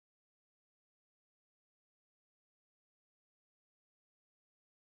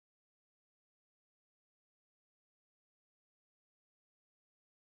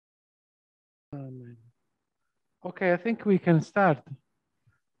Okay, I think we can start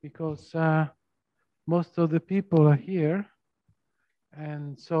because most of the people are here.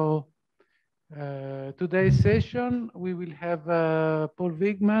 And so today's session, we will have Paul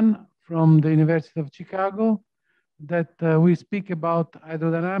Wiegmann from the University of Chicago that will speak about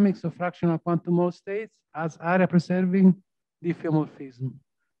hydrodynamics of fractional quantum Hall states as area preserving diffeomorphism.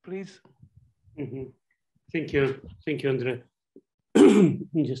 Please. Mm-hmm. Thank you, Andre.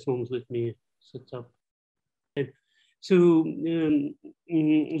 Just a moment, let me set up. So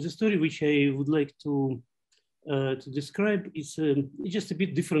the story which I would like to describe is just a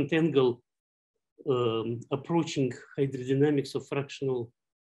bit different angle approaching hydrodynamics of fractional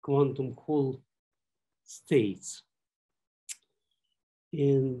quantum Hall states.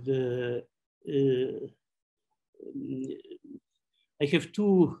 And I have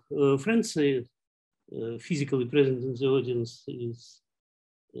two friends physically present in the audience, is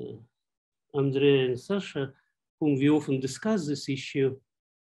Andrea and Sasha, whom we often discuss this issue,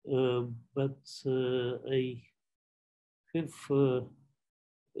 but I have, I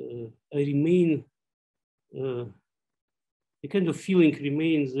remain, a kind of feeling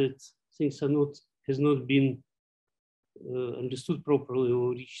remains that things are not, has not been understood properly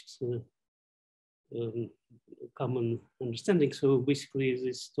or reached common understanding. So basically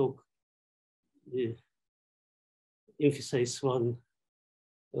this talk emphasizes one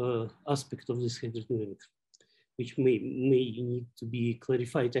aspect of this hydrodynamics, which may need to be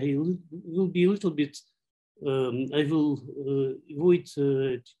clarified. I will be a little bit, I will avoid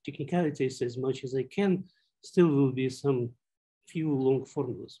technicalities as much as I can. Still will be some few long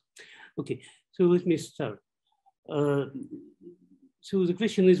formulas. Okay, so let me start. So the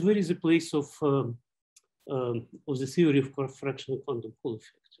question is, where is the place of the theory of fractional quantum Hall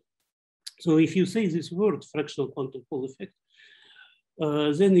effect? So if you say this word, fractional quantum Hall effect,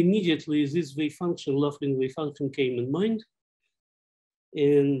 then immediately this wave function, Laughlin wave function, came in mind.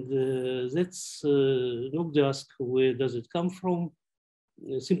 And that's not to ask where does it come from,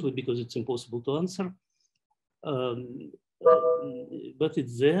 simply because it's impossible to answer. But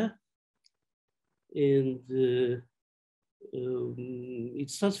it's there. And it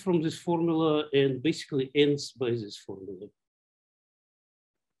starts from this formula and basically ends by this formula.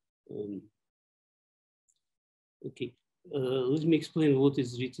 Okay. Let me explain what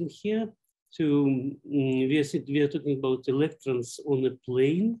is written here. So we are talking about electrons on a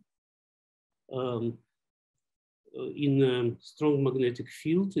plane in a strong magnetic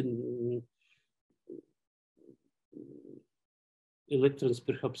field, in electrons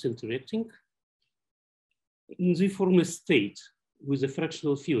perhaps interacting. And they form a state with a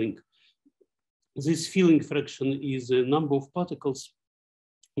fractional filling. This filling fraction is a number of particles,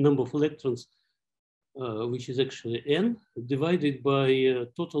 number of electrons, which is actually n, divided by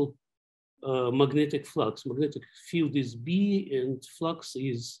total magnetic flux. Magnetic field is B and flux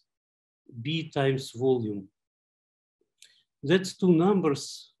is B times volume. That's two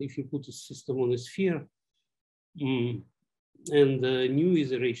numbers if you put a system on a sphere, and nu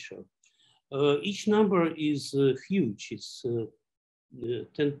is a ratio. Each number is huge. It's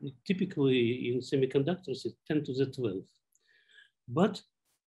typically in semiconductors, it's 10 to the 12. But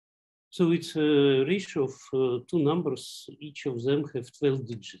so it's a ratio of two numbers, each of them have 12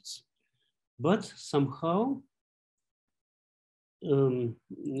 digits. But somehow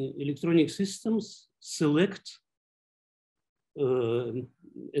electronic systems select a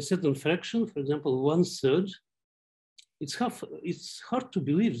certain fraction, for example, 1/3. It's hard to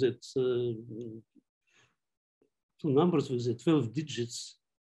believe that two numbers with the 12 digits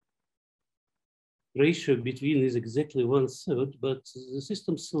ratio between is exactly 1/3, but the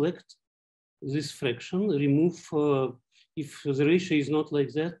system select this fraction, remove, if the ratio is not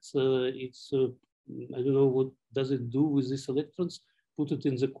like that, it's, I don't know, what does it do with these electrons? Put it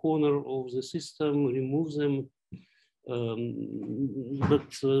in the corner of the system, remove them,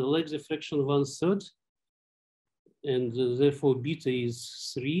 but like the fraction 1/3, and therefore beta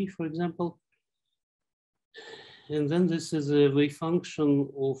is 3, for example. And then this is a wave function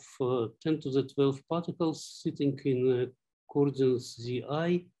of 10 to the 12 particles sitting in coordinates zi.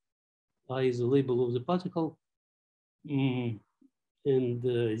 I is the label of the particle, and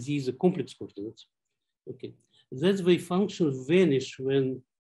z is a complex coordinate. Okay, that wave function vanish when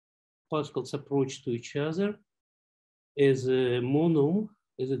particles approach to each other as a monome,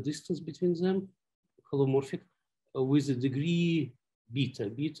 as a distance between them, holomorphic, with a degree beta.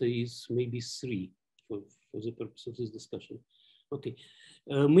 Beta is maybe 3 for the purpose of this discussion. Okay,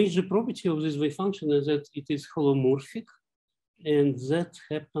 major property of this wave function is that it is holomorphic, and that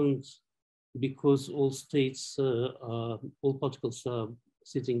happens because all states, all particles are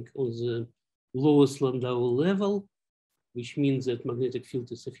sitting on the lowest Landau level, which means that magnetic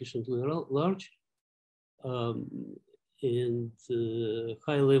field is sufficiently large, and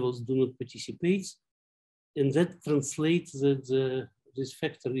high levels do not participate. And that translates that this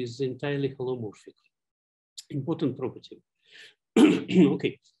factor is entirely holomorphic. Important property.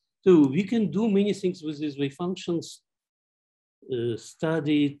 Okay, so we can do many things with these wave functions.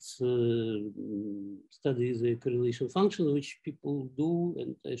 Study the correlation function, which people do,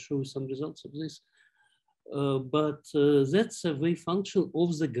 and I show some results of this. But that's a wave function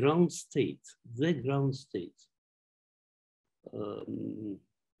of the ground state,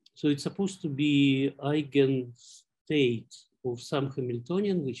 so it's supposed to be eigenstate of some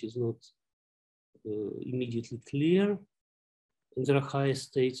Hamiltonian, which is not immediately clear. And there are higher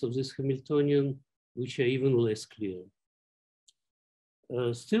states of this Hamiltonian, which are even less clear.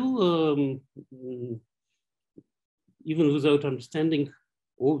 Still, even without understanding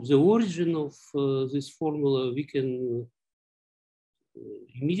of the origin of this formula, we can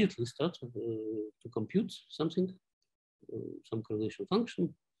immediately start to compute something, some correlation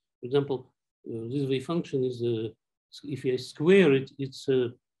function. For example, this wave function is, if I square it, it's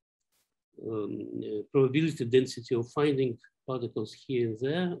a probability density of finding particles here and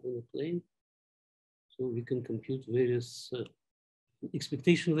there on the plane. So we can compute various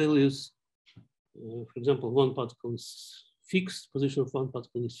expectation values. For example, one particle is fixed, position of one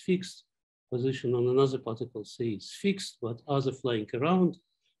particle is fixed, position on another particle, say, is fixed, but other flying around.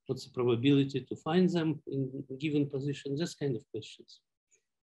 What's the probability to find them in given position? This kind of questions.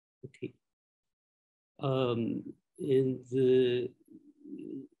 Okay. And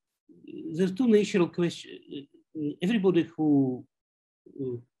there are two natural questions. Everybody who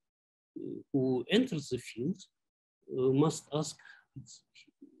enters the field must ask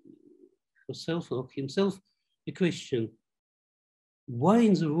herself or himself a question: why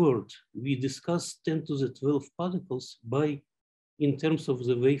in the world we discuss 10 to the 12 particles in terms of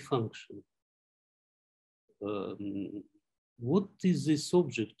the wave function? What is this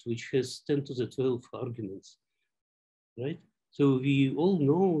object which has 10 to the 12 arguments, right? So we all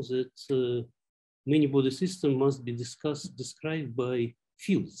know that many body system must be described by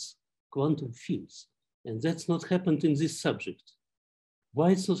fields, quantum fields, and that's not happened in this subject.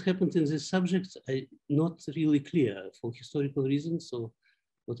 Why it's not happened in this subject, not really clear for historical reasons or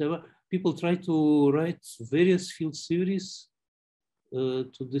whatever. People try to write various field theories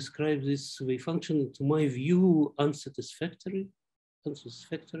to describe this wave function, to my view, unsatisfactory.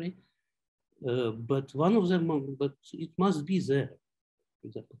 But one of them, but it must be there. For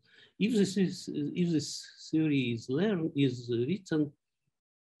example, if this theory is written,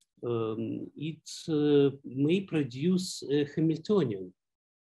 it may produce a Hamiltonian,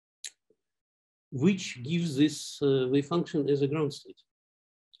 which gives this wave function as a ground state.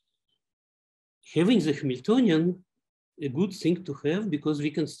 Having the Hamiltonian, a good thing to have, because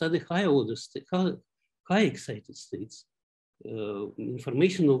we can study higher order high excited states,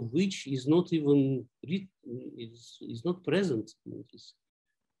 information of which is not even is not present in this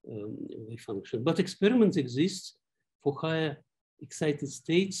wave function. But experiments exist for higher excited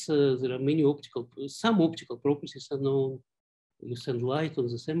states. There are many some optical properties are known. You send light on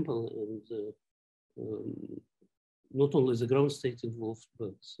the sample, and not only the ground state involved,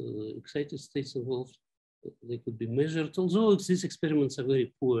 but excited states involved. They could be measured, although these experiments are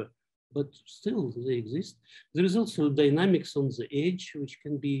very poor, but still they exist. There is also dynamics on the edge, which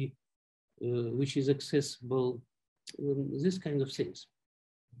can be, which is accessible, this kind of things.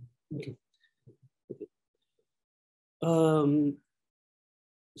 Okay.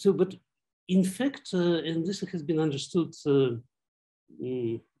 So, but in fact, and this has been understood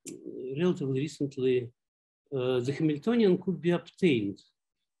relatively recently, the Hamiltonian could be obtained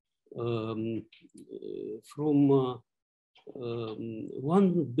from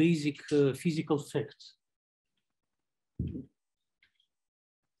one basic physical fact,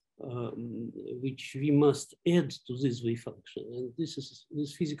 which we must add to this wave function. And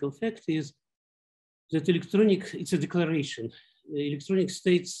this physical fact is that it's a declaration. Electronic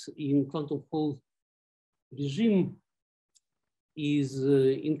states in quantum Hall regime is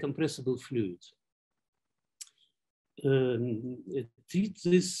incompressible fluid. Treat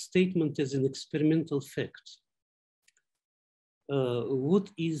this statement as an experimental fact. What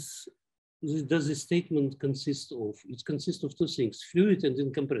does this statement consist of? It consists of two things: fluid and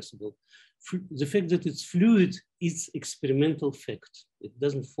incompressible. The fact that it's fluid is experimental fact. It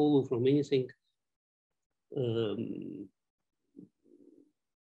doesn't follow from anything.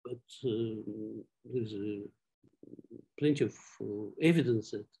 But there's plenty of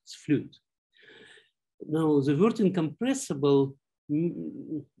evidence that it's fluid. Now, the word incompressible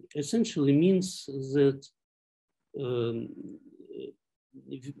essentially means that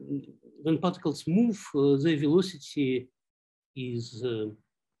when particles move, their velocity is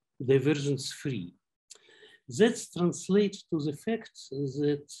divergence free. That translates to the fact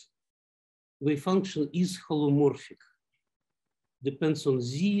that wave function is holomorphic, depends on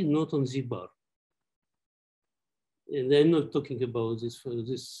z, not on z bar. And I'm not talking about this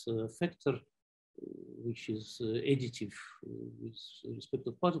factor, which is additive with respect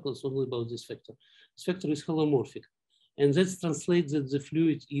to particles, only about this factor. This factor is holomorphic. And that translates that the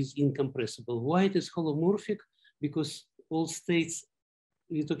fluid is incompressible. Why it is holomorphic? Because all states,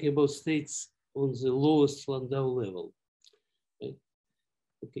 we're talking about states on the lowest Landau level. Right?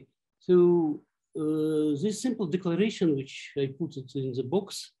 Okay, so this simple declaration, which I put it in the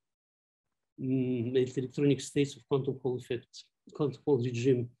box, electronic states of quantum Hall effect, quantum Hall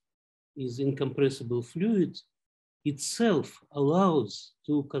regime is incompressible fluid, itself allows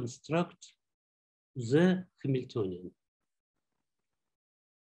to construct the Hamiltonian.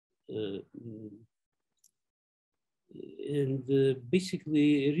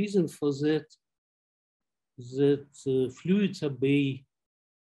 Basically, a reason for that fluids obey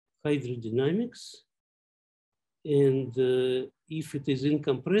hydrodynamics, and if it is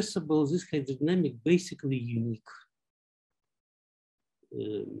incompressible, this hydrodynamic basically unique.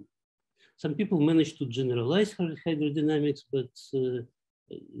 Some people manage to generalize hydrodynamics, but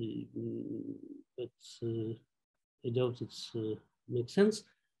I doubt it makes sense.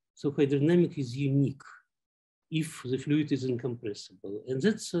 So hydrodynamic is unique if the fluid is incompressible. And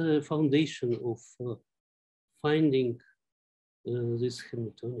that's a foundation of finding this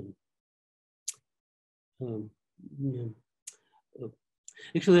Hamiltonian. Yeah.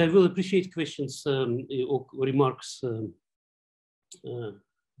 Actually, I will appreciate questions or remarks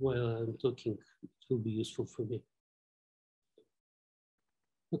while I'm talking. It will be useful for me.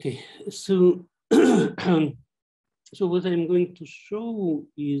 Okay, so so what I'm going to show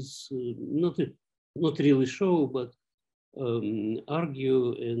is not really show, but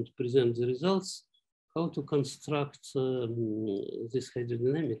argue and present the results, how to construct this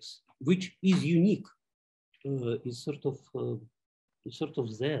hydrodynamics, which is unique, is sort of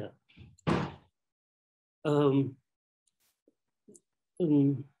there.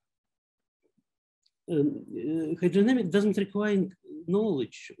 Hydrodynamic doesn't require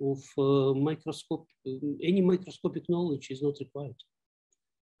knowledge of microscope. Any microscopic knowledge is not required.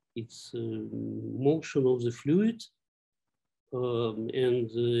 It's motion of the fluid, and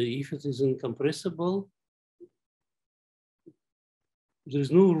if it is incompressible, there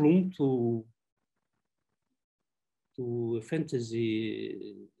is no room to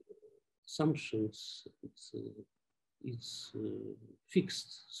fantasy assumptions. It's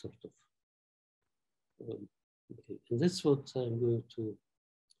fixed, sort of. Okay. And that's what I'm going to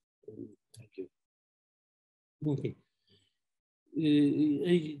argue. Okay.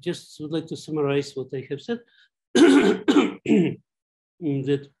 I just would like to summarize what I have said.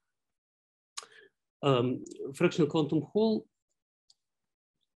 That fractional quantum Hall,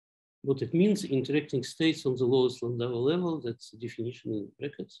 what it means, interacting states on the lowest Landau level, that's the definition in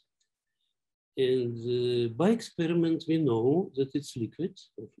brackets. And by experiment, we know that it's liquid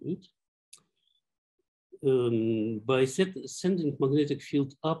or fluid. By sending magnetic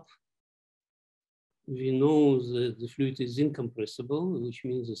field up, we know that the fluid is incompressible, which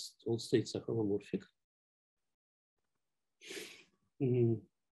means that all states are holomorphic.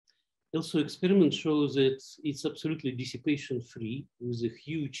 Also, experiment shows that it's absolutely dissipation free with a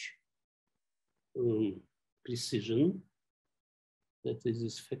huge precision. That is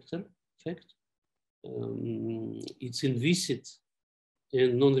this fact. It's inviscid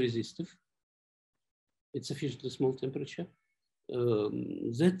and non-resistive. It's sufficiently small temperature.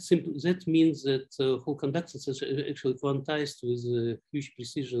 That means that whole conductance is actually quantized with a huge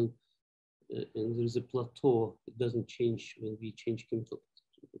precision, and there is a plateau. It doesn't change when we change chemical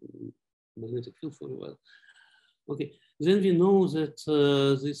magnetic field for a while. Okay, then we know that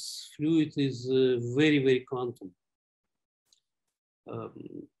this fluid is very, very quantum.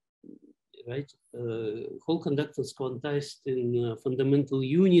 Right? Whole conductance quantized in fundamental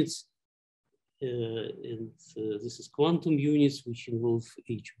units. And this is quantum units, which involve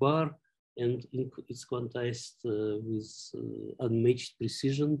h bar, and it's quantized with unmatched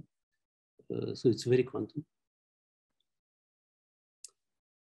precision. So it's very quantum.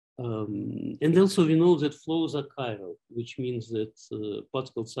 And also we know that flows are chiral, which means that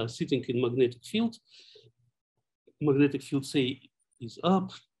particles are sitting in magnetic field. Magnetic field, say, is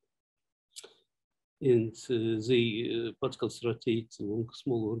up, and the particles rotate along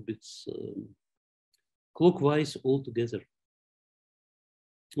small orbits clockwise all together.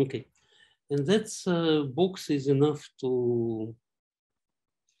 Okay, and that's box is enough to,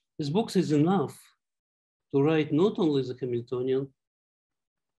 this box is enough to write not only the Hamiltonian,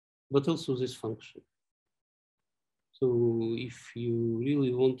 but also this function. So if you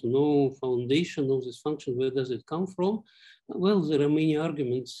really want to know foundation of this function, where does it come from? Well, there are many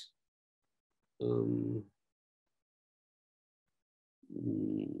arguments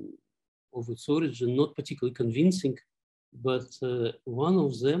of its origin, not particularly convincing, but one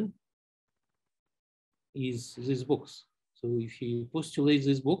of them is this box. So if you postulate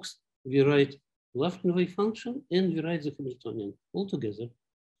this box, we write Lafkin wave function and we write the Hamiltonian all together.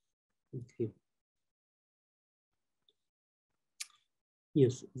 Okay.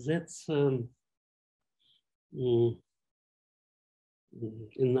 Yes, that's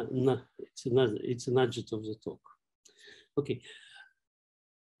it's an adjunct of the talk. Okay.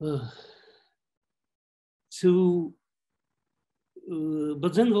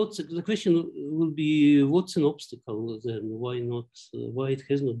 But then the question will be, what's an obstacle then? Why not? Why it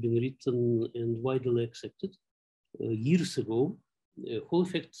has not been written and widely accepted? Years ago, Hall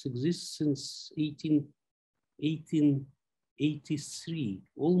effects exist since 1883,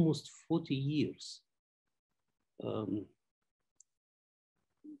 almost 40 years.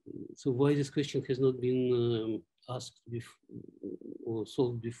 So why this question has not been asked or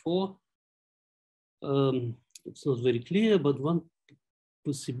solved before? It's not very clear, but one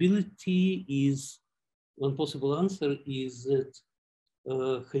possibility is, one possible answer is that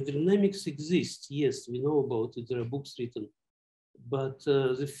hydrodynamics exists. Yes, we know about it, there are books written, but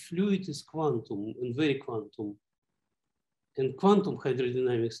the fluid is quantum and very quantum. And quantum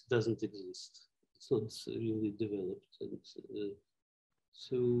hydrodynamics doesn't exist. It's not really developed. And,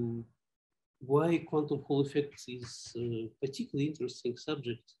 so why quantum Hall effects is a particularly interesting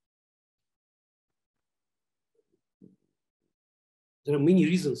subject. There are many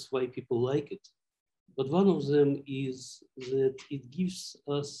reasons why people like it, but one of them is that it gives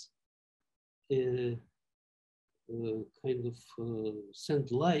us a kind of send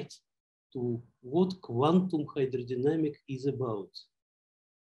light to what quantum hydrodynamic is about.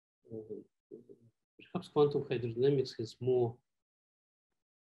 Perhaps quantum hydrodynamics has more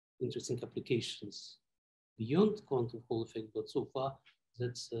interesting applications beyond quantum Hall effect, but so far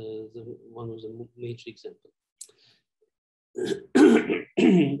that's one of the major examples.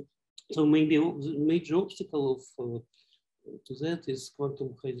 So maybe the major obstacle of to that is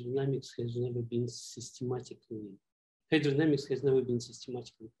quantum hydrodynamics has never been systematically, hydrodynamics has never been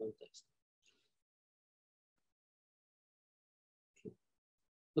systematically quantized. Okay.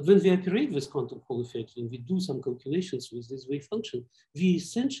 But when we operate with quantum Hall effect, when we do some calculations with this wave function, we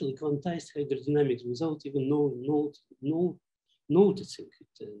essentially quantized hydrodynamics without even noticing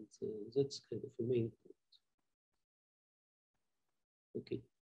it, and that's kind of a main point. Okay.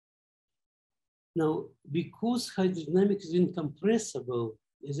 Now, because hydrodynamics is incompressible,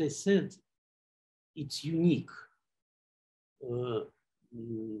 as I said, it's unique.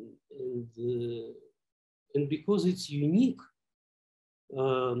 And because it's unique,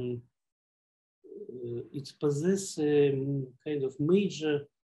 it possesses a kind of major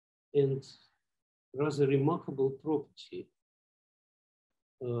and rather remarkable property.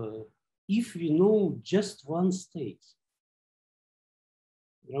 If we know just one state,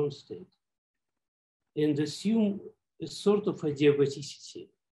 ground state, and assume a sort of adiabaticity,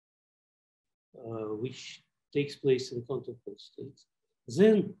 which takes place in quantum Hall states,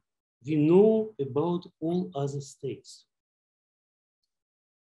 then we know about all other states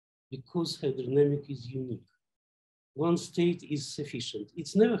because hydrodynamic is unique. One state is sufficient.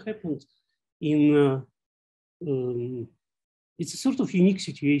 It's never happened in, it's a sort of unique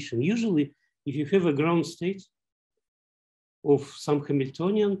situation. Usually, if you have a ground state of some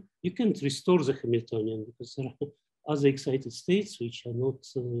Hamiltonian, you can't restore the Hamiltonian because there are other excited states which are not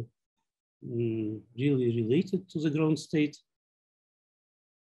really related to the ground state.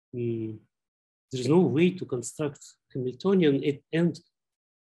 There's no way to construct Hamiltonian and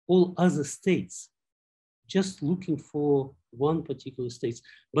all other states, just looking for one particular state,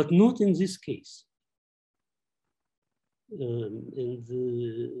 but not in this case.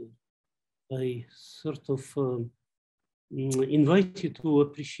 I sort of invite you to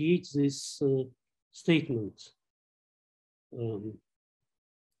appreciate this statement. When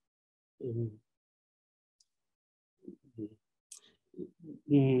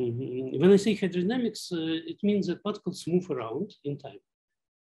I say hydrodynamics, it means that particles move around in time.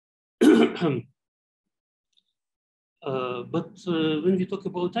 But when we talk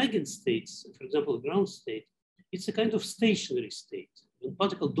about eigenstates, for example, ground state, it's a kind of stationary state. When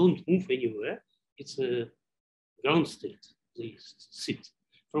particles don't move anywhere, it's a ground state, they sit.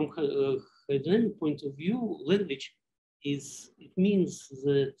 from a hydrodynamic point of view, language is, it means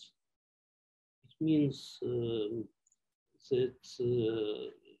that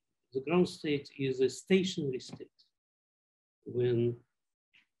the ground state is a stationary state. When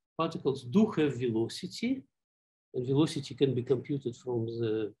particles do have velocity, and velocity can be computed from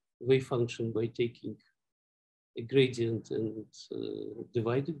the wave function by taking a gradient and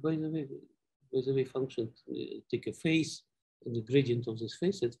divide it by the wave function, take a phase and the gradient of this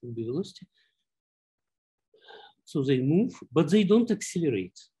phase, that will be velocity. So they move, but they don't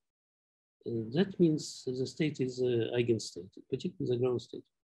accelerate. That means the state is an eigenstate, particularly the ground state.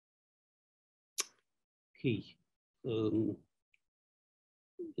 Okay.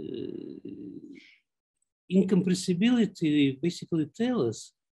 Incompressibility basically tells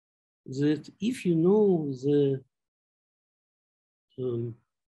us that if you know the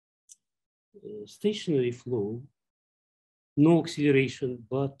stationary flow, no acceleration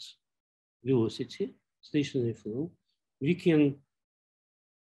but velocity, stationary flow, we can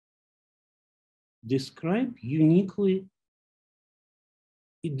describe uniquely,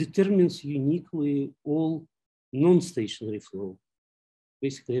 it determines uniquely all non-stationary flow,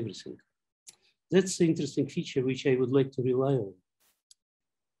 basically everything. That's the interesting feature which I would like to rely on.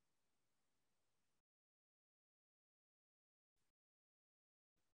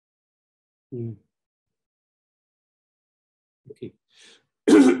 Okay.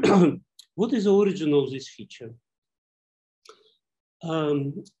 What is the origin of this feature?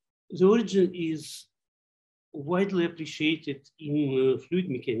 The origin is widely appreciated in fluid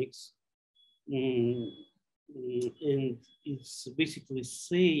mechanics. And it's basically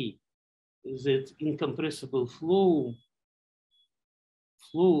say that incompressible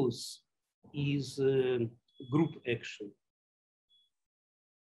flows is group action.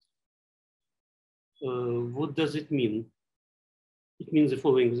 What does it mean? It means the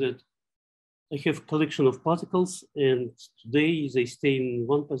following, that I have a collection of particles and today they stay in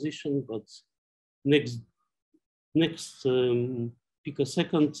one position, but next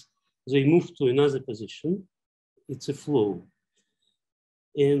picosecond, they move to another position. It's a flow.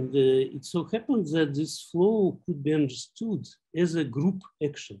 And it so happens that this flow could be understood as a group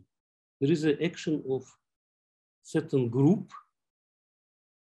action. There is an action of certain group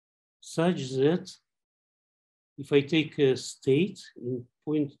such that if I take a state in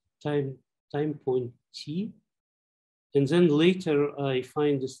time point t, and then later I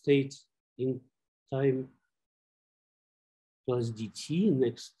find the state in time plus dt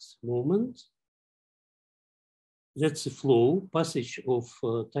next moment, that's a flow, passage of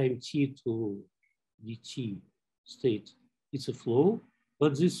time t to dt state. It's a flow,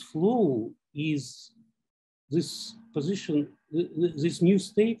 but this flow is, this position, this new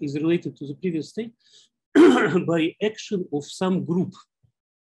state is related to the previous state by action of some group.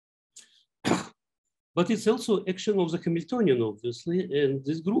 But it's also action of the Hamiltonian, obviously, and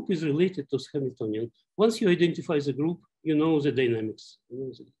this group is related to the Hamiltonian. Once you identify the group, you know the dynamics.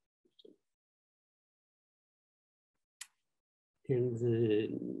 And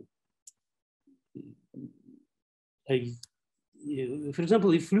for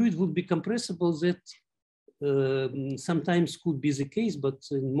example, if fluid would be compressible, that sometimes could be the case, but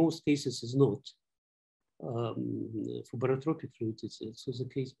in most cases is not. For barotropic fluid, it's also the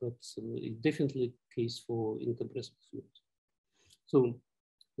case, but it's definitely the case for incompressible fluid. So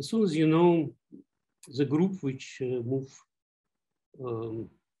as soon as you know the group which move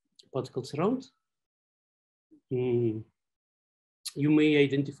particles around, you may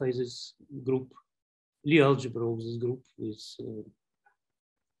identify this group, Lie algebra of this group with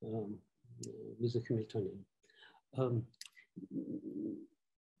the Hamiltonian.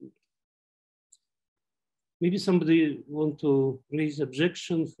 Maybe somebody want to raise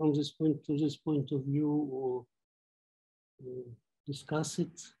objection from this point to this point of view, or discuss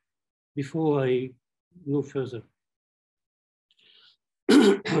it before I go further.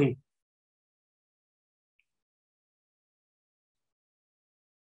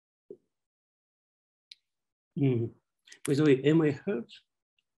 By the way, am I heard?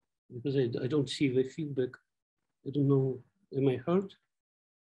 Because I don't see the feedback. I don't know, am I heard?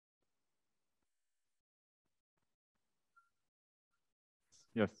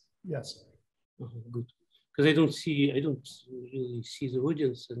 Yes. Yes. Good. Because I don't really see the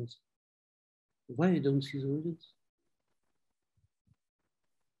audience, and why I don't see the audience?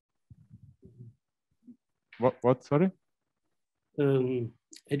 What, sorry?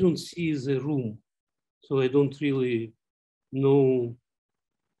 I don't see the room, so I don't really know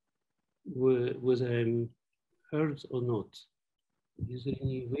whether I'm heard or not. Is there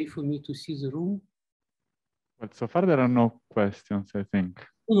any way for me to see the room? Well, so far there are no questions, I think.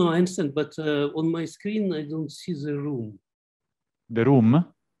 Oh, no, I understand, but on my screen, I don't see the room. The room?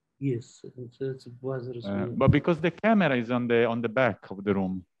 Yes, that bothers me. But because the camera is on the back of the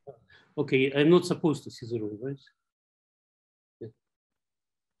room. Okay, I'm not supposed to see the room, right? Yeah.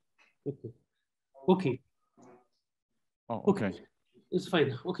 Okay. Okay. Oh, okay. It's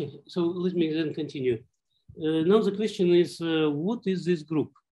fine. Okay, so let me then continue. Now the question is, what is this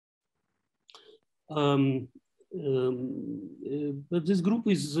group? But this group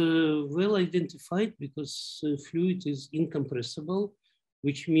is well identified because fluid is incompressible,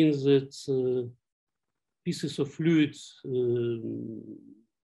 which means that pieces of fluid,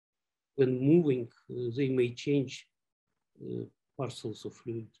 when moving, they may change, parcels of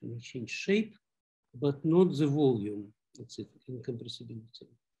fluid may change shape, but not the volume. It's incompressibility.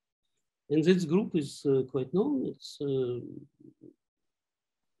 And this group is quite known.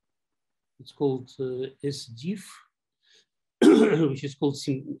 It's called SDiff, which is called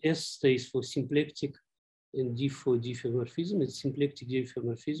S stays for symplectic and D for diffeomorphism. It's symplectic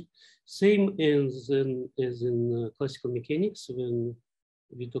diffeomorphism. Same as in classical mechanics when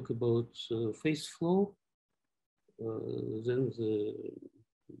we talk about phase flow. Then the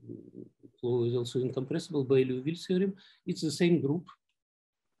flow is also incompressible by Liouville theorem. It's the same group,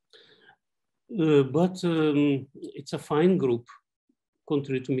 but it's a fine group,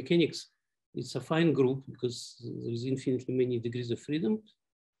 contrary to mechanics. It's a fine group because there is infinitely many degrees of freedom.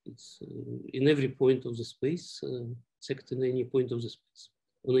 It's in every point of the space, except in any point of the space,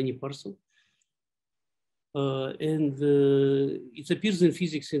 on any parcel. And it appears in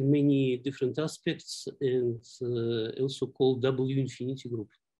physics in many different aspects and also called W infinity group.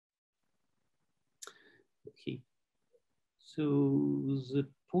 Okay. So the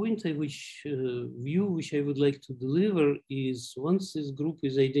point which I would like to deliver is once this group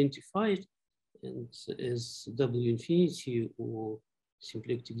is identified and as W infinity or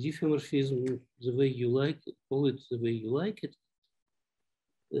symplectic diffeomorphism, the way you like it, call it the way you like it,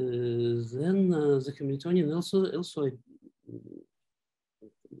 then the Hamiltonian also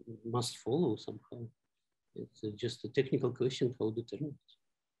must follow somehow. It's just a technical question how to determine it.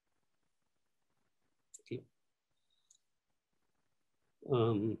 Okay.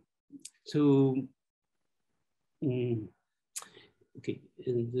 Okay,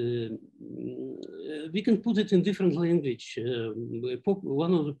 and we can put it in different language.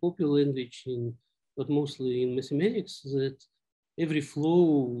 One of the popular language but mostly in mathematics, that every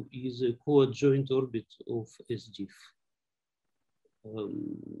flow is a coadjoint orbit of SDiff.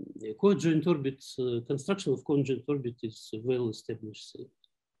 Coadjoint orbit, construction of coadjoint orbit is a well-established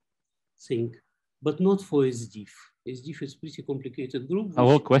thing, but not for SDiff. SDiff is pretty complicated group.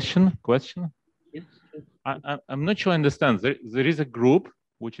 Hello, question? Yes. I'm not sure I understand. There is a group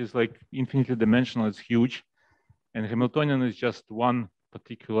which is like infinitely dimensional, it's huge, and Hamiltonian is just one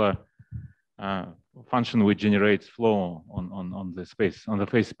particular function which generates flow on the space, on the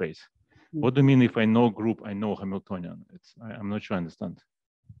phase space. What do you mean if I know group, I know Hamiltonian? I'm not sure I understand.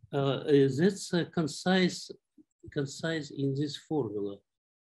 That's concise in this formula.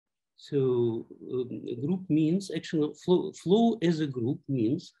 So a group means actually flow as a group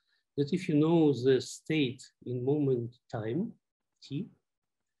means that if you know the state in moment time, t,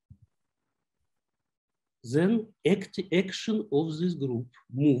 then action of this group,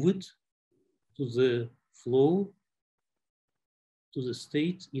 move it to the flow, to the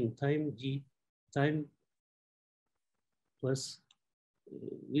state in time d, time plus,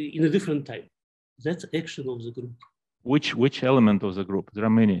 in a different time. That's action of the group. Which element of the group? There are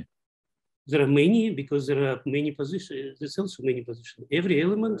many. There are many because there are many positions. There's also many positions. Every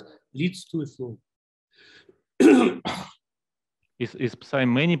element leads to a flow. Is psi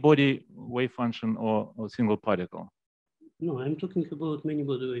many body wave function or single particle? No, I'm talking about many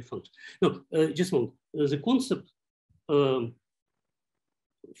body wave function. No, just one. The concept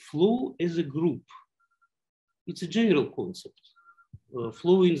flow as a group. It's a general concept.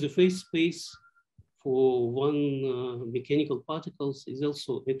 Flow in the phase space for one mechanical particles is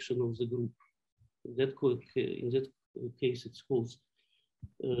also action of the group. In that case, it's called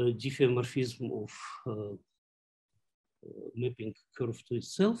diffeomorphism of mapping curve to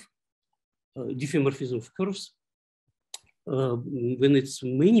itself, diffeomorphism of curves. When it's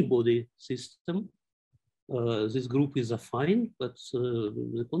many body system, this group is affine, but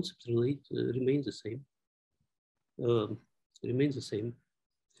the concept remains the same. Remains the same.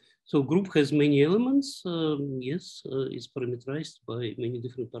 So group has many elements. Yes, it's parameterized by many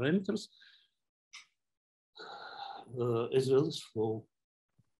different parameters, as well as flow.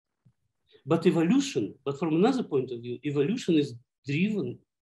 But evolution, but from another point of view, evolution is driven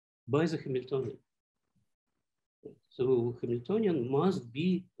by the Hamiltonian. So Hamiltonian must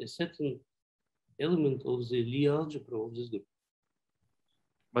be a certain element of the Lie algebra of this group.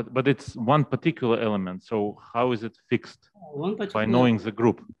 But it's one particular element. So how is it fixed? One particular, by knowing the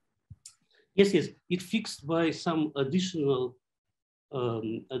group? Yes, yes. It's fixed by some additional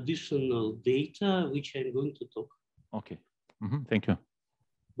data, which I'm going to talk. Okay. Thank you.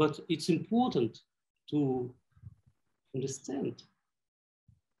 But it's important to understand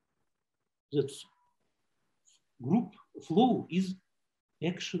that group flow is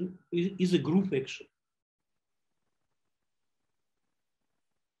action, is a group action.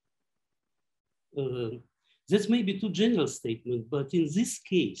 That's maybe too general statement, but in this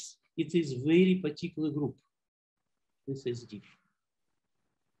case, it is very particular group. This is diff.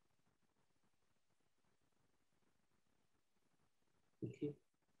 Okay.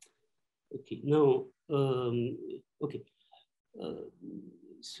 Okay. Now, okay.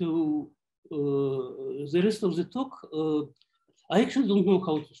 So the rest of the talk, I actually don't know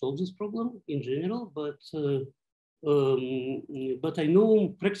how to solve this problem in general, but I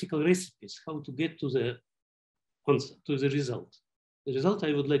know practical recipes how to get to the concept, to the result. The result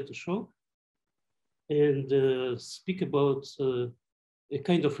I would like to show and speak about a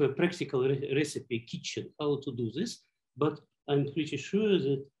kind of a practical recipe kitchen, how to do this. But I'm pretty sure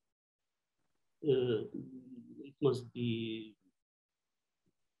that it must be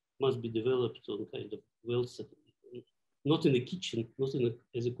developed on kind of well set, not in the kitchen, not in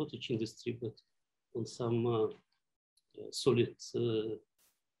as a cottage industry, but on some solid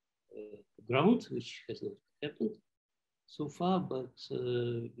ground, which has not happened so far. But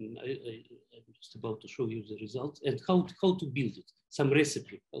I'm just about to show you the result and how to build it, some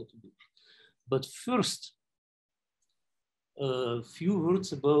recipe how to build it. But first, a few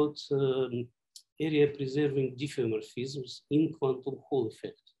words about area preserving diffeomorphisms in quantum Hall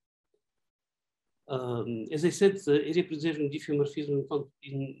effect. As I said, the area preserving diffeomorphism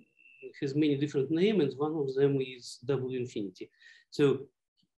has many different names, and one of them is W infinity. So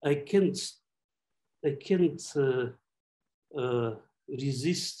I can't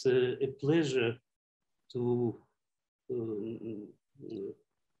resist a pleasure to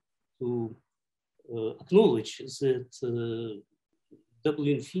acknowledge that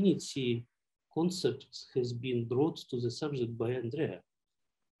W infinity concept has been brought to the subject by Andrea.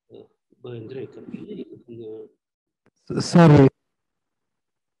 Sorry.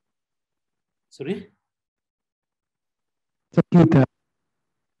 Sorry? Sakita.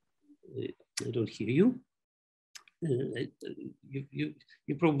 I don't hear you.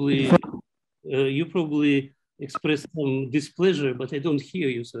 You probably expressed some displeasure, but I don't hear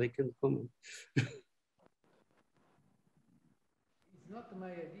you, so I can't comment. It's not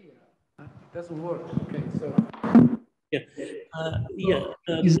my idea. It doesn't work. Okay, so. Yeah.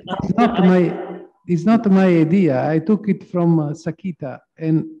 It's not my idea. I took it from Sakita,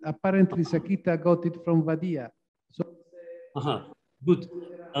 and apparently Sakita got it from Vadia. So. Good.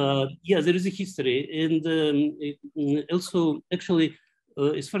 Yeah, there is a history, and also actually,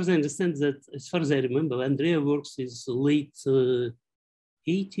 as far as I understand that, as far as I remember, Andrea works is late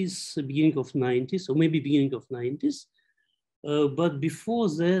 80s, beginning of 90s, or maybe beginning of 90s. But before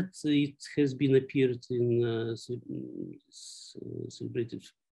that, it has been appeared in celebrated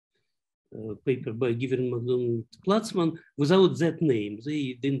paper by Given, McDonald, Platzman without that name.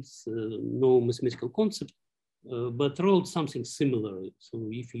 They didn't know mathematical concept, but wrote something similar. So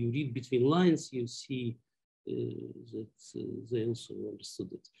if you read between lines, you see that they also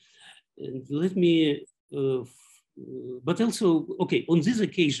understood it. And let me, but also, okay, on this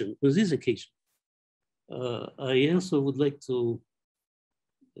occasion, I also would like to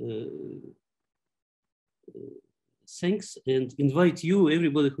thanks and invite you,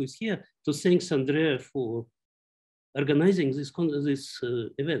 everybody who is here, to thanks Andrea for organizing this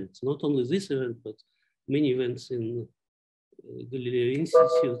event. Not only this event, but many events in Galileo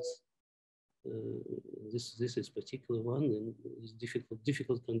Institute. This is particular one in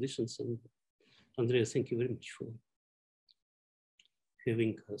difficult conditions. And Andrea, thank you very much for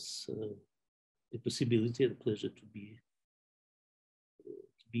having us the possibility and pleasure to be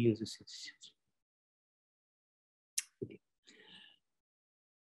in this institute.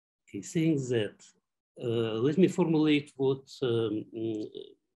 Okay, saying that, let me formulate what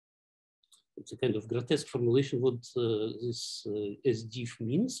it's a kind of grotesque formulation what this SDIF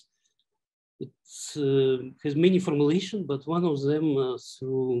means. It has many formulations, but one of them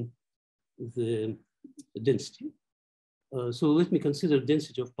through the density. So let me consider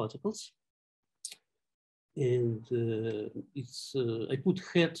density of particles. And it's I put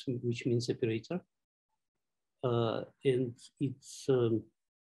hat, which means operator, and it's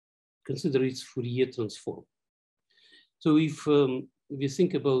consider its Fourier transform. So if we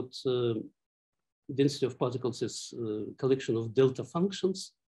think about density of particles as a collection of delta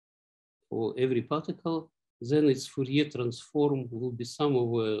functions for every particle, then its Fourier transform will be sum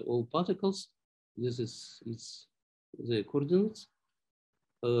over all particles. This is the coordinates,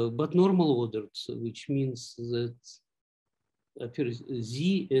 but normal ordered, which means that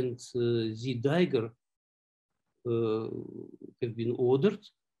Z and Z dagger have been ordered,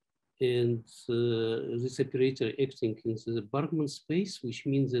 and this operator acting in the Bargman space, which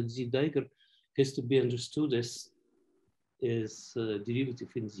means that Z dagger has to be understood as derivative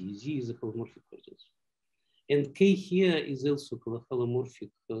in Z. Z is a holomorphic coordinate. And K here is also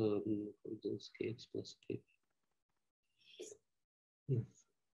holomorphic coordinates Kx plus K. Yes.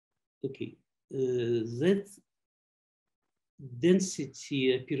 Okay, that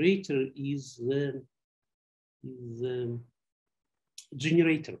density operator is the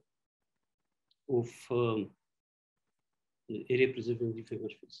generator of area-preserving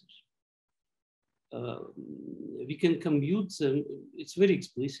diffeomorphisms. We can compute them. It's very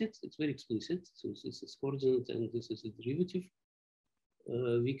explicit. It's very explicit. So this is coordinate and this is a derivative.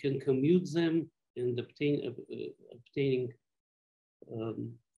 We can compute them and obtaining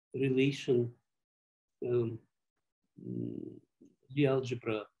relation the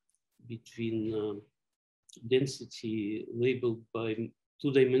algebra between density labeled by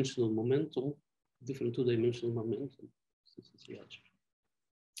two-dimensional momentum, different two-dimensional momentum. This is the algebra.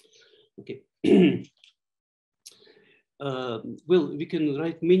 Okay. Well, we can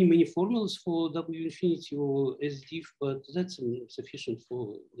write many formulas for W infinity or SDIF, but that's sufficient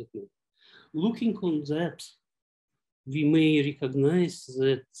for that. Looking on that, we may recognize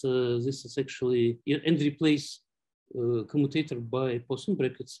that this is actually, and replace commutator by Poisson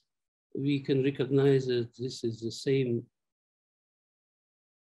brackets, we can recognize that this is the same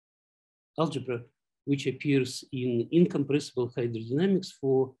algebra which appears in incompressible hydrodynamics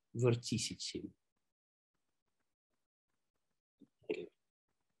for vorticity.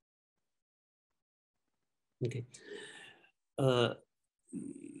 Okay.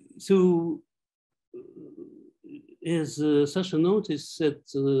 So as Sasha noticed that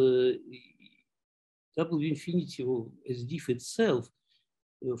W infinity or SDIF itself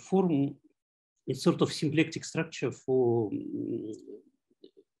form a sort of symplectic structure for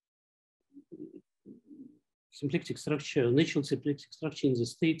natural symplectic structure in the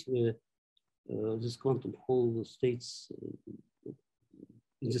state where this quantum Hall states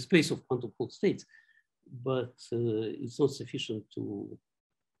in the space of quantum Hall states, but it's not sufficient to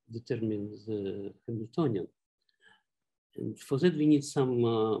determine the Hamiltonian. And for that, we need some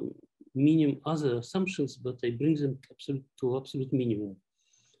other assumptions, but I bring them to absolute minimum.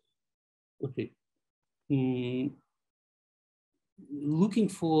 Okay. Looking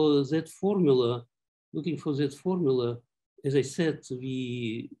for that formula, as I said,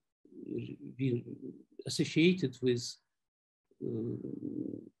 we associated with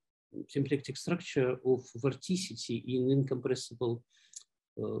symplectic structure of vorticity in incompressible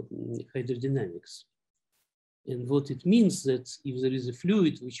hydrodynamics. And what it means that if there is a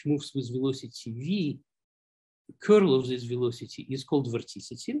fluid which moves with velocity v, the curl of this velocity is called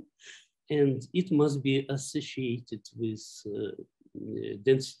vorticity, and it must be associated with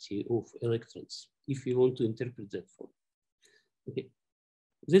density of electrons if we want to interpret that form. Okay,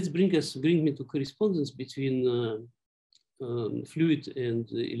 let's bring me to correspondence between fluid and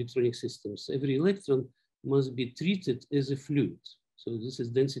electronic systems. Every electron must be treated as a fluid. So this is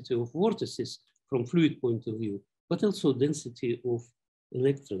density of vortices from fluid point of view, but also density of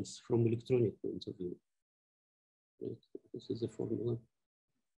electrons from electronic point of view. Right. This is the formula.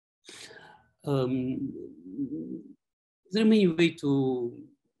 There are many ways to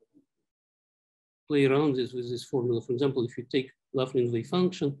play around with this formula. For example, if you take Laplace wave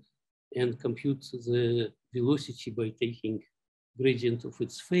function and compute the velocity by taking gradient of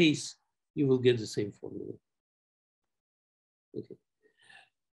its phase, you will get the same formula. Okay.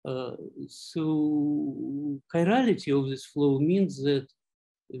 So chirality of this flow means that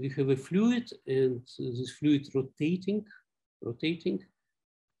we have a fluid and this fluid rotating.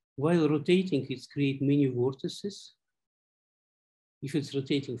 While rotating, it creates many vortices. If it's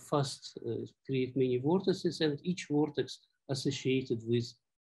rotating fast, it creates many vortices, and each vortex associated with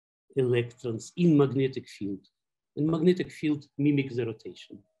electrons in magnetic field. And magnetic field mimics the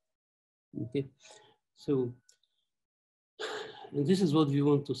rotation. Okay, so and this is what we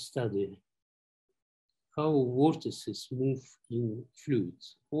want to study: how vortices move in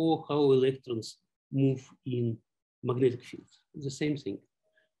fluids, or how electrons move in magnetic fields. The same thing.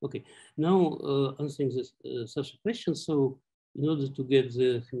 Okay, now answering this such a question. So in order to get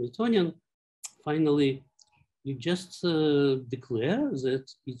the Hamiltonian, finally, you just declare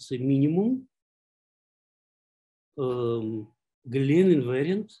that it's a minimum Galilean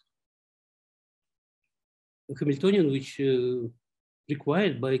invariant Hamiltonian, which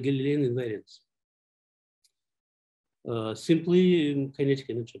required by Galilean invariance. Simply kinetic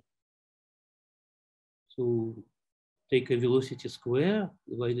energy. So take a velocity square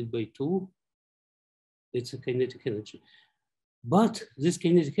divided by 2. It's a kinetic energy. But this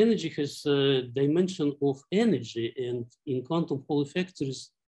kinetic energy has a dimension of energy, and in quantum Hall effect,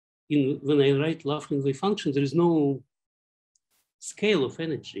 when I write Laughlin wave function, there is no scale of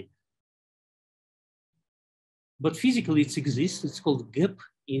energy. But physically it exists. It's called gap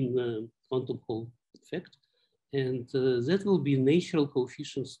in quantum Hall effect. And that will be natural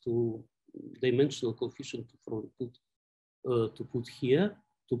coefficients to dimensional coefficient to put here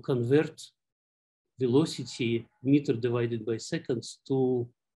to convert velocity meter divided by seconds to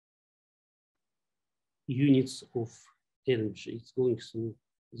units of energy. It's going through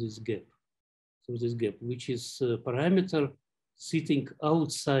this gap, which is a parameter sitting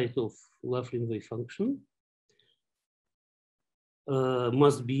outside of Laughlin wave function,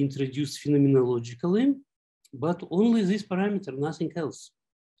 must be introduced phenomenologically, but only this parameter, nothing else.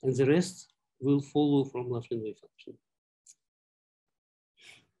 And the rest will follow from Laughlin wave function.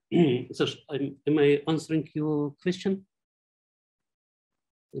 Sash, am I answering your question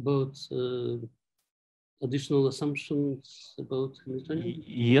about additional assumptions about Hamiltonian?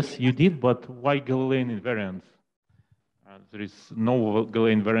 Yes, you did, but why Galilean invariance? There is no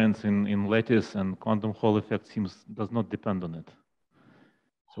Galilean invariance in lattice, and quantum Hall effect does not depend on it.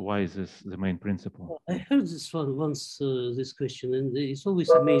 So why is this the main principle? I heard this one once, this question, and it's always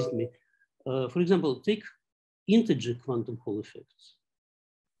amazed me. For example, take integer quantum Hall effects,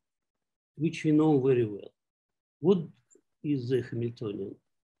 which we know very well. What is the Hamiltonian?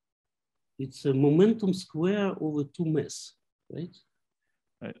 It's a momentum square over 2 mass, right?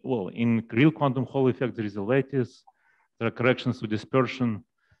 Well, in real quantum Hall effect, there is a lattice, there are corrections to dispersion,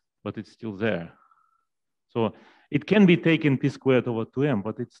 but it's still there. So it can be taken p squared over 2m,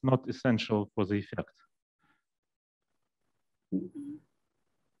 but it's not essential for the effect.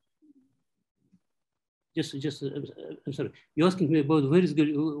 I'm sorry. You're asking me about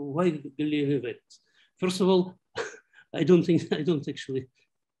why Galilean invariance. First of all, I don't actually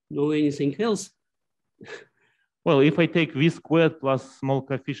know anything else. Well, if I take v squared plus small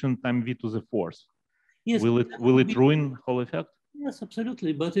coefficient times v to the 4th, yes, will it ruin Hall effect? Yes,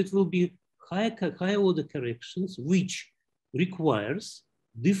 absolutely. But it will be higher order corrections, which requires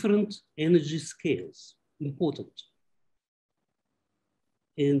different energy scales. Important.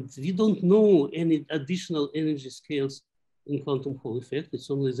 And we don't know any additional energy scales in quantum Hall effect. It's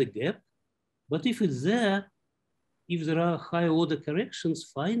only the gap. But if it's there, if there are higher order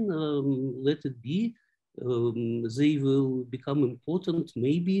corrections, fine, let it be. They will become important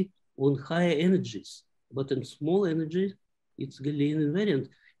maybe on higher energies. But in small energies, it's Galilean invariant.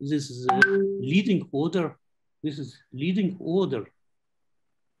 This is leading order. This is leading order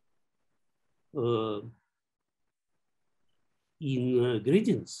in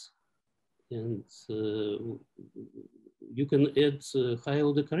gradients, and you can add high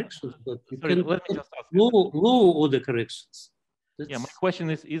order corrections, but you can add low order corrections. Yeah, my question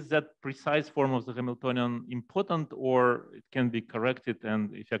is that precise form of the Hamiltonian important, or it can be corrected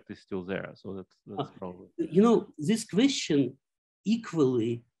and effect is still there? So that's probably. You know, this question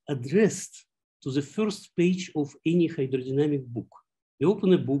equally addressed to the first page of any hydrodynamic book. You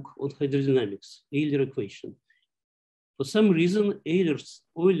open a book on hydrodynamics, Euler equation. For some reason,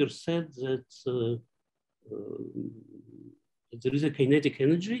 Euler said that there is a kinetic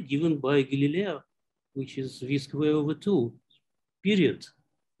energy given by Galileo, which is v squared over 2, period.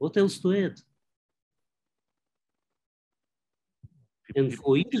 What else to add? And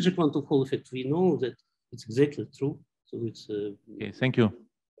for integer quantum Hall effect, we know that it's exactly true. So it's a thank you.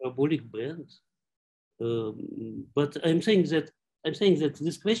 Parabolic band. But I'm saying that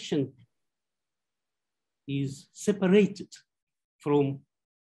this question is separated from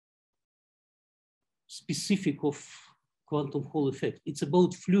specific of quantum Hall effect. It's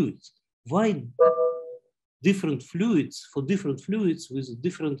about fluids. Why different fluids, for different fluids with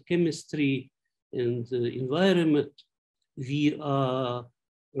different chemistry and environment, we are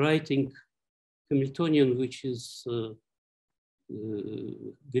writing Hamiltonian, which is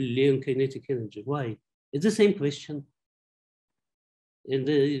Galilean kinetic energy. Why? It's the same question. And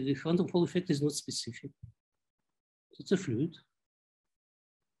the quantum Hall effect is not specific. It's a fluid.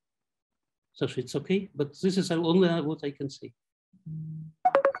 So it's okay, but this is only what I can say.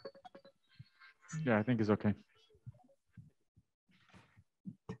 Yeah, I think it's okay.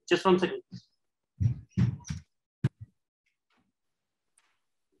 Just 1 second.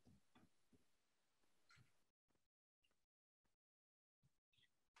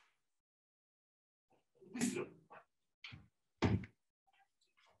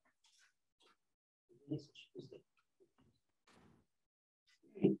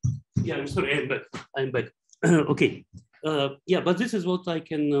 Yeah, I'm sorry, I'm back. I'm back. Okay. Yeah, but this is what I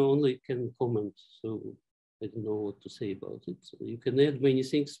can only comment. So I don't know what to say about it. So you can add many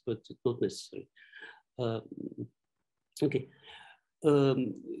things, but it's not necessary. Okay.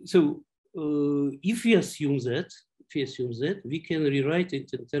 So if we assume that, we can rewrite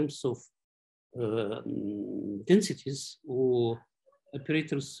it in terms of densities or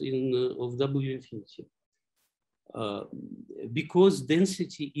operators in of W infinity. Because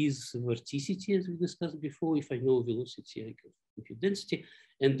density is vorticity, as we discussed before. If I know velocity, I can compute density,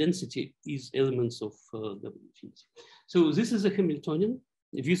 and density is elements of W infinity. So this is a Hamiltonian,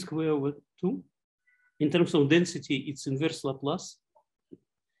 V square over 2. In terms of density, it's inverse Laplace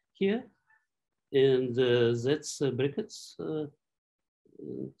here, and that's brackets.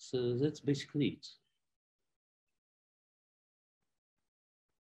 So that's basically it.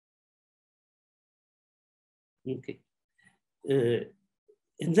 Okay.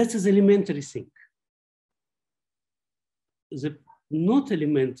 And that is elementary thing. The not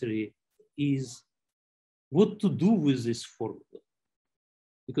elementary is what to do with this formula.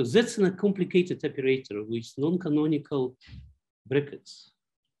 Because that's a complicated operator with non-canonical brackets.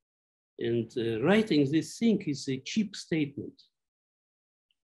 And writing this thing is a cheap statement.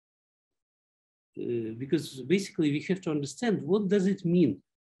 Because basically we have to understand what does it mean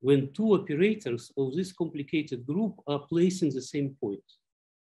when two operators of this complicated group are placed in the same point,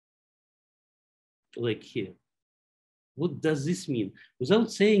 like here. What does this mean?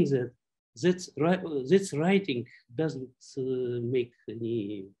 Without saying that, that's writing doesn't make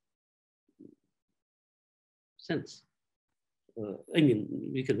any sense. I mean,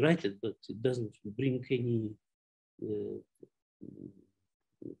 we can write it, but it doesn't bring any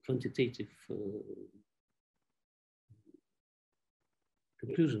quantitative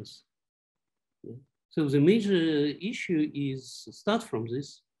conclusions. Yeah. So the major issue is, start from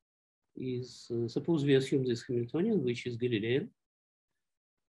this, is suppose we assume this Hamiltonian, which is Galilean.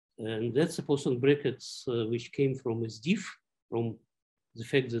 And that's a Poisson brackets which came from as diff, from the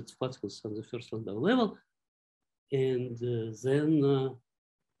fact that particles on the first Landau level. And then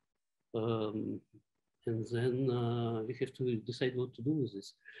we have to decide what to do with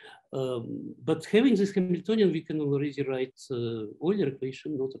this. But having this Hamiltonian, we can already write Euler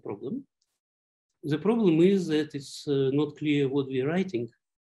equation, not a problem. The problem is that it's not clear what we're writing,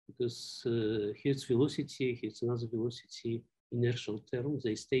 because here's velocity, here's another velocity, inertial term.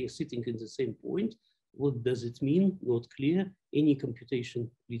 They stay sitting in the same point. What does it mean? Not clear. Any computation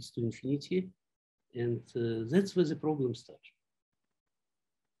leads to infinity. And that's where the problem starts.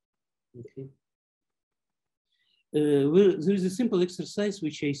 Okay. Well, there is a simple exercise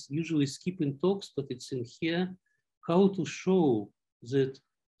which I usually skip in talks, but it's in here, how to show that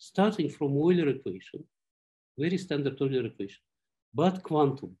starting from Euler equation, very standard Euler equation, but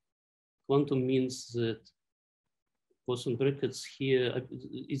quantum. Quantum means that Poisson brackets here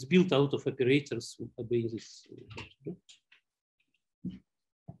is built out of operators obeying this.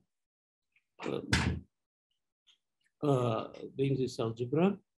 Obeying this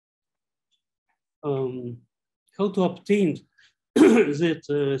algebra. How to obtain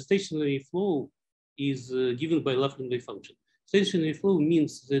that stationary flow is given by Laplace wave function. Stationary flow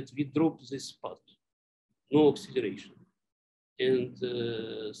means that we drop this part, no acceleration, and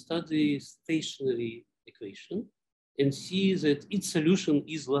study stationary equation and see that its solution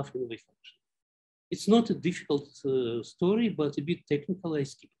is Laplace wave function. It's not a difficult story, but a bit technical. I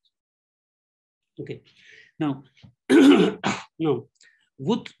skip it. Okay, now, now,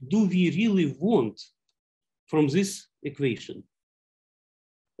 what do we really want from this equation?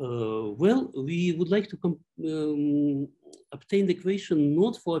 Well, we would like to obtain the equation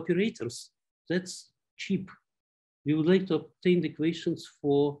not for operators. That's cheap. We would like to obtain the equations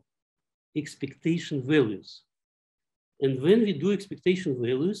for expectation values. And when we do expectation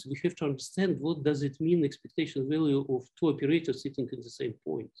values, we have to understand what does it mean expectation value of two operators sitting in the same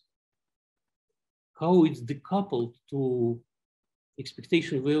point. How it's decoupled to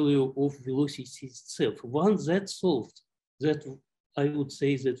expectation value of velocity itself. Once that's solved, that I would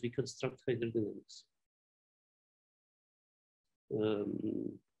say that we construct hydrodynamics.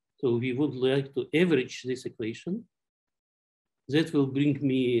 So we would like to average this equation. That will bring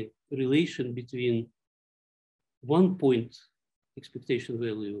me a relation between 1 point expectation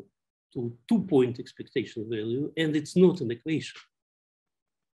value to 2 point expectation value, and it's not an equation.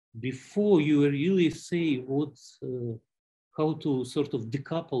 Before you really say what, how to sort of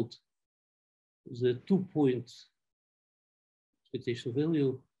decouple the 2 point expectation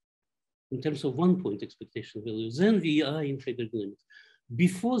value, in terms of 1 point expectation value, then we are in hydrodynamics.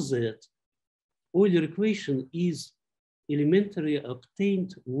 Before that, Euler equation is elementary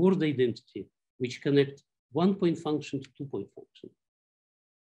obtained word identity, which connect 1 point function to 2 point function.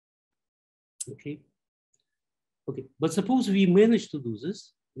 Okay. Okay. But suppose we manage to do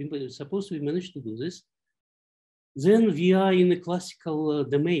this. Then we are in a classical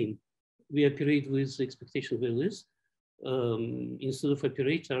domain. We operate with expectation values. Instead of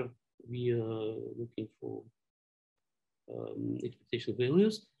operator, we are looking for expectation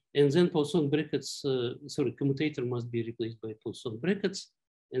values. And then Poisson brackets, commutator must be replaced by Poisson brackets.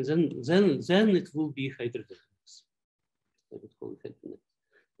 And then it will be hydrodynamics. I would call it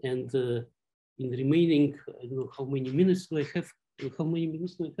hydrodynamics. And in the remaining, I don't know how many minutes do I have? How many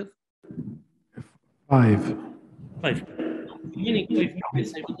minutes do I have? 5. 5. Remaining 5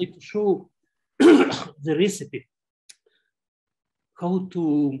 minutes, I would like to show the recipe, how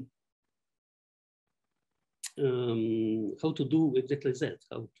to do exactly that,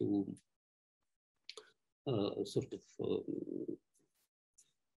 how to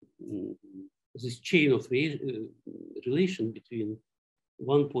this chain of relation between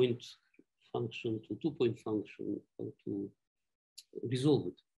 1 point function to 2 point function, how to resolve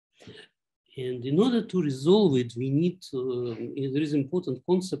it. And in order to resolve it, we need, there is an important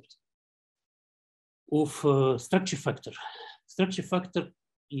concept of structure factor. Structure factor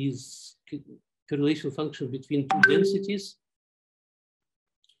is correlation function between two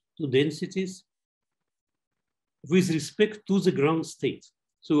densities with respect to the ground state.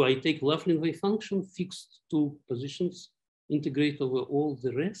 So I take Laughlin wave function, fixed two positions, integrate over all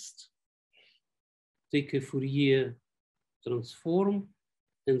the rest, take a Fourier transform,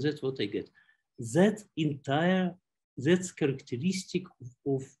 and that's what I get. That's characteristic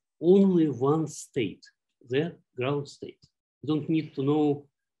of only one state, the ground state. You don't need to know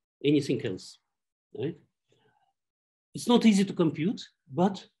anything else, right? It's not easy to compute,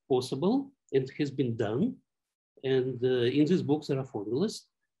 but possible, and has been done. And in this book, there are formulas.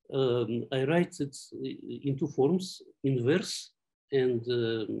 I write it in two forms, inverse and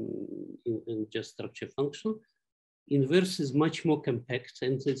just structure function. Inverse is much more compact,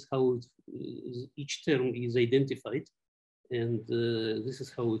 and that's how each term is identified. And this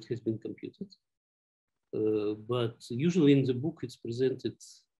is how it has been computed. But usually in the book, it's presented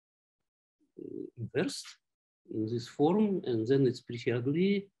inverse in this form, and then it's pretty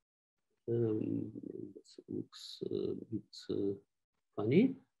ugly. It looks a bit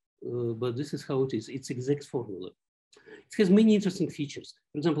funny, but this is how it is. It's exact formula. It has many interesting features.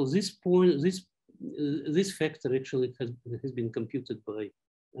 For example, this factor actually has been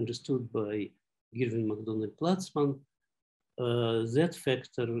understood by Girvin, McDonald, Platzman. That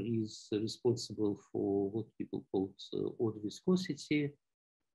factor is responsible for what people call odd viscosity.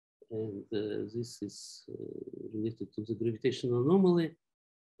 And this is related to the gravitational anomaly.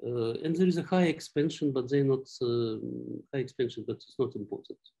 And there is a high expansion, but they're not high expansion, but it's not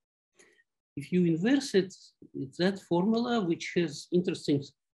important. If you inverse it, it's that formula, which has interesting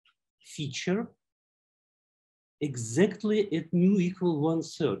feature exactly at mu equal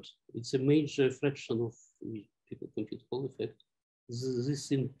 1/3. It's a major fraction of people compute Hall effect.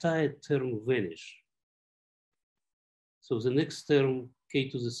 This entire term vanish. So the next term, k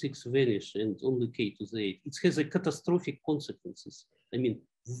to the 6 vanish, and only k to the 8. It has a catastrophic consequences. I mean,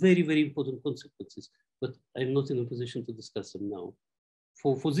 very, very important consequences, but I'm not in a position to discuss them now.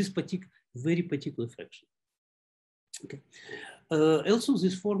 For this very particular fraction. Okay. Also,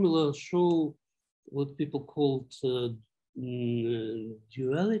 this formula show what people called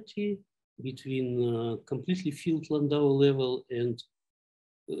duality between completely filled Landau level and,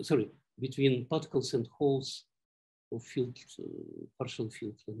 between particles and holes of filled, partial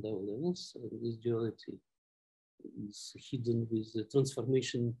filled Landau levels. And this duality is hidden with the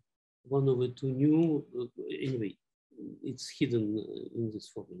transformation 1/2 nu. Anyway, it's hidden in this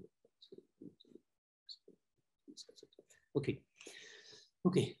formula. Okay.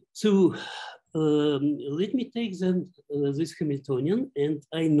 Okay. So let me take then this Hamiltonian, and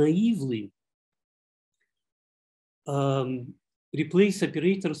I naively replace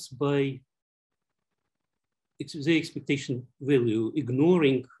operators by the expectation value,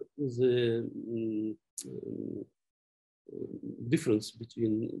 ignoring the difference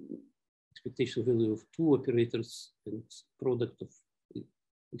between expectation value of two operators and product of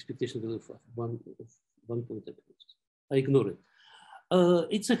expectation value of one point operators. I ignore it.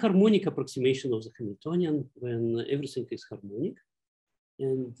 It's a harmonic approximation of the Hamiltonian when everything is harmonic.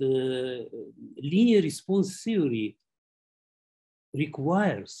 And linear response theory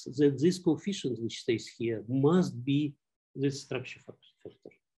requires that this coefficient which stays here must be the structure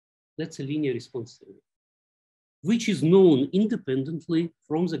factor. That's a linear response theory, which is known independently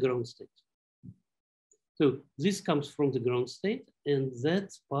from the ground state. So this comes from the ground state, and that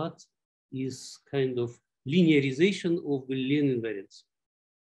part is kind of linearization of Galilean invariance,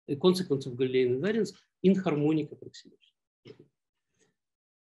 a consequence of Galilean invariance in harmonic approximation.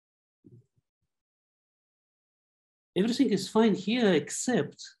 Everything is fine here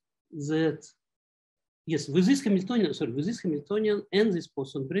except that, yes, with this Hamiltonian and this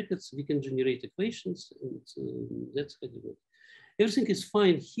Poisson brackets, we can generate equations, and that's how it works. Everything is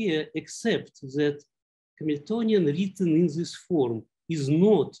fine here except that Hamiltonian written in this form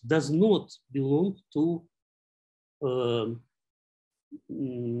does not belong to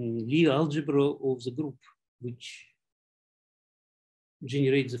Lie algebra of the group, which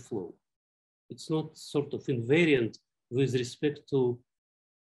generates the flow. It's not sort of invariant with respect to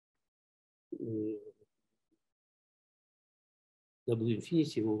W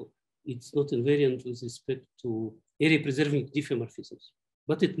infinity, or it's not invariant with respect to area preserving diffeomorphisms,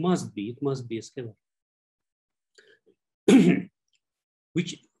 but it must be a scalar.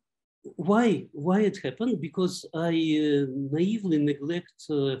 Why it happened? Because I naively neglect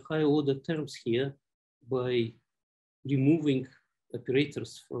higher order terms here by removing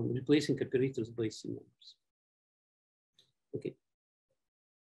operators replacing operators by C numbers. Okay.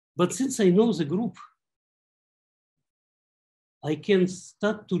 But since I know the group, I can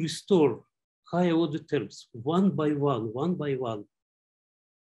start to restore higher order terms one by one.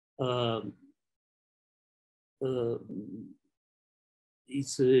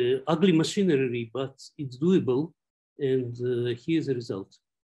 It's ugly machinery, but it's doable. And here's the result.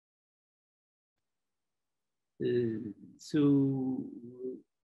 So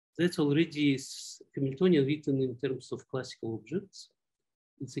that's already Hamiltonian written in terms of classical objects.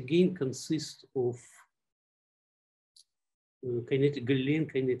 It again consists of Galilean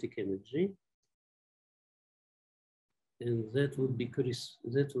kinetic energy, and that would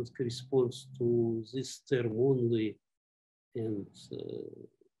correspond to this term only, and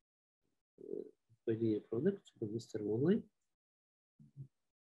by linear product of this term only.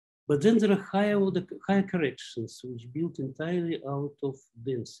 But then there are higher corrections which build entirely out of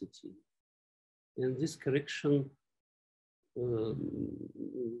density, and this correction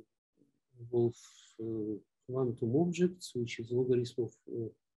involves quantum objects, which is logarithm of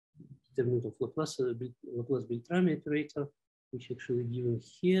determinant of Laplace-Beltrami operator, which actually given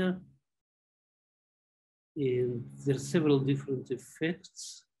here. And there are several different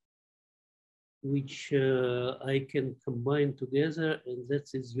effects which I can combine together, and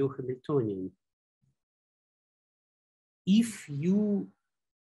that is your Hamiltonian. If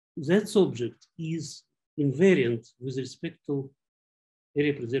that object is invariant with respect to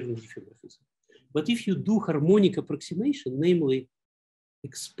area preserving diffeomorphism. But if you do harmonic approximation, namely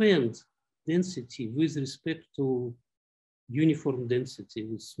expand density with respect to uniform density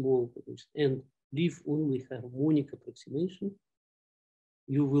with small potential and leave only harmonic approximation,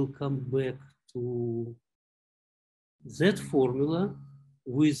 you will come back to that formula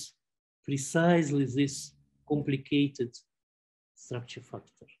with precisely this complicated structure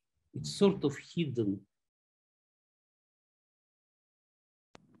factor. It's sort of hidden.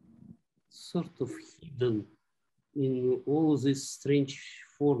 In all this strange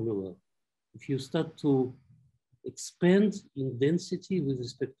formula. If you start to expand in density with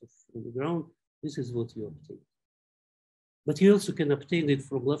respect to the ground, this is what you obtain. But you also can obtain it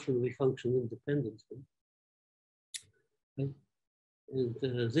from Lafferty wave function independently. Right? And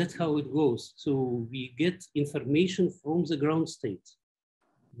that's how it goes. So we get information from the ground state.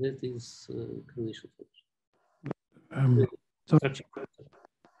 That is correlation function. So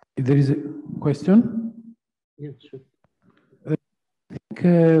there is a question? Yeah, sure. I think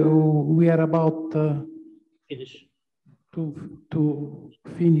we are about Finish. to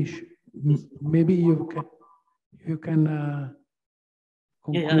finish. Maybe you can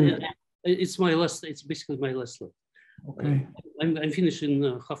conclude. Yeah. It's my last. It's basically my last slide. Okay. I'm finishing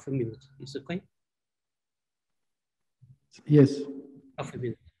in half a minute. Is it okay? Yes. Half a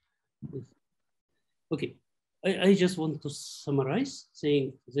minute. Yes. Okay. I just want to summarize,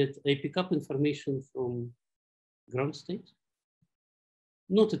 saying that I pick up information from ground state,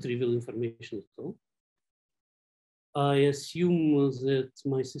 not a trivial information at all. I assume that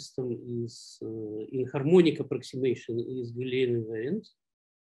my system is in harmonic approximation is Galilean invariant.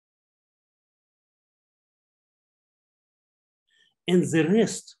 And the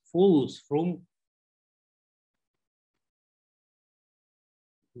rest follows from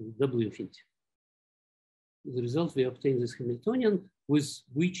W infinity. As a result, we obtain this Hamiltonian with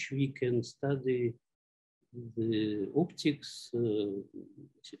which we can study the optics,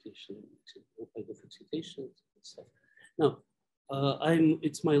 excitation, all kind of excitation and stuff. Now,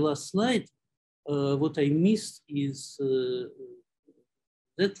 it's my last slide. What I missed is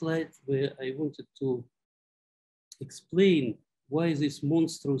that slide where I wanted to explain why this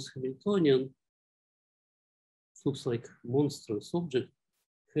monstrous Hamiltonian, looks like monstrous object,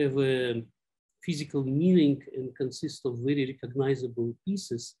 have a physical meaning and consist of very recognizable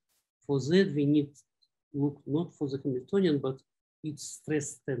pieces. For that, we need to look not for the Hamiltonian, but its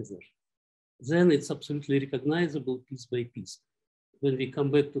stress tensor. Then it's absolutely recognizable piece by piece. When we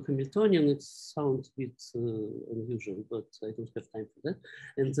come back to Hamiltonian, it sounds a bit unusual, but I don't have time for that.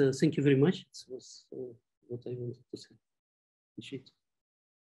 And thank you very much. It was what I wanted to say. Appreciate it.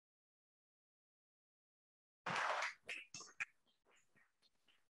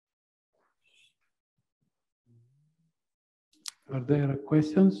 Are there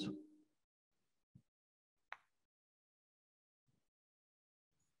questions?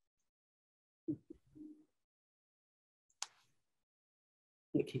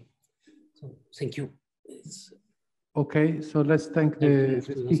 Okay, so thank you. Okay, so let's thank the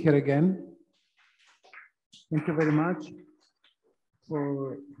speaker again. Thank you very much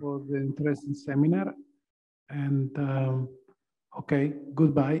for the interesting seminar. And okay,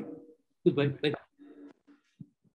 goodbye. Goodbye. Bye.